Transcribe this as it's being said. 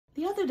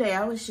The other day,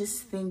 I was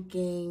just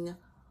thinking,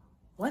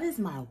 what is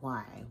my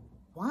why?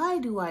 Why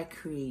do I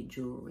create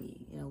jewelry?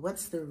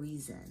 What's the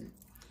reason?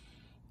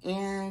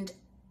 And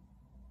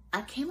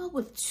I came up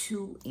with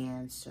two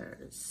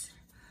answers.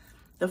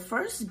 The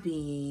first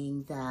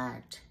being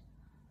that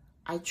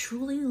I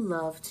truly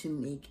love to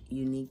make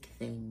unique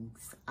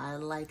things. I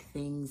like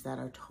things that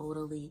are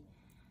totally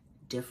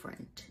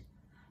different.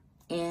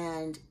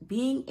 And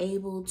being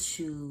able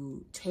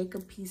to take a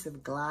piece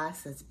of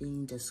glass that's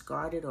being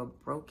discarded or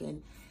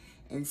broken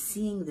and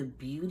seeing the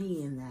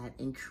beauty in that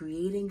and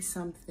creating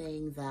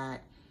something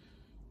that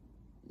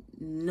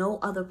no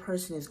other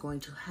person is going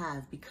to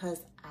have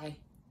because I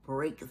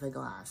break the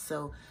glass.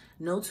 So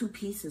no two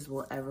pieces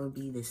will ever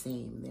be the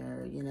same.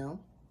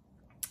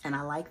 And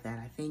I like that.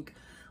 I think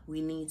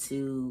we need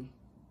to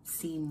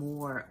see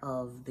more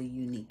of the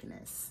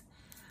uniqueness,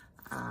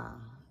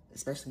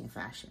 especially in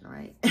fashion,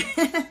 right?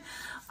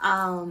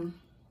 And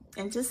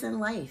just in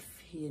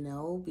life,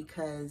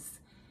 because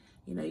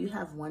you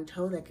have one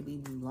toe that could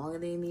be longer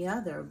than the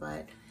other,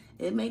 but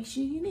it makes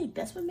you unique.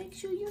 That's what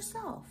makes you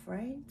yourself,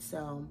 right?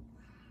 So,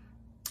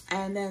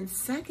 and then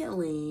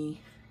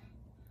secondly,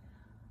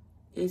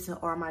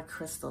 are my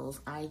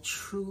crystals. I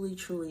truly,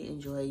 truly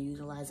enjoy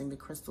utilizing the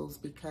crystals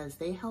because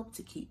they help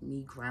to keep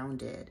me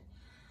grounded.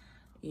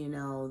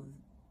 The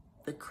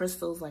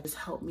crystals just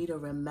help me to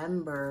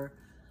remember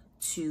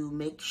to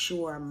make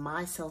sure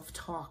my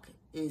self-talk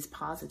is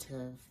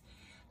positive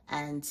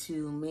and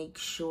to make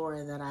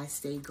sure that I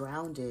stay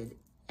grounded.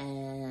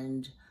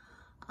 And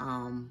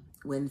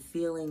when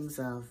feelings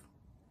of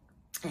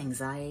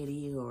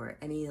anxiety or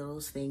any of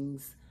those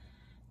things,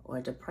 or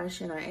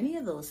depression or any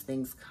of those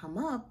things come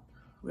up,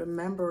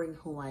 remembering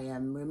who I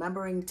am,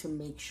 remembering to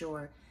make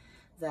sure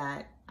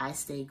that I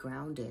stay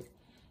grounded.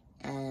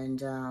 And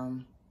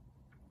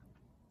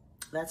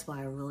that's why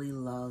I really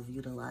love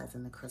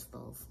utilizing the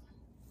crystals.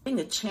 Getting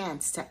a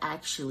chance to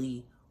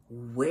actually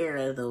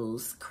wear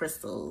those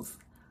crystals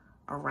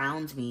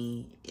around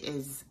me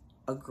is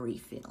a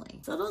great feeling.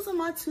 So those are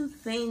my two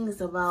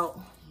things about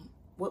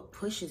what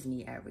pushes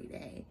me every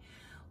day.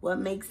 What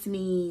makes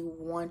me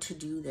want to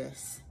do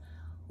this?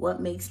 What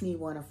makes me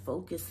want to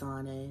focus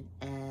on it?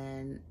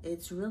 And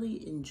it's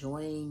really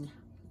enjoying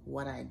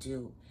what I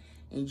do,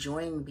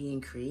 enjoying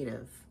being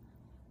creative.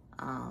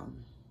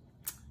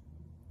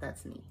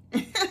 That's me.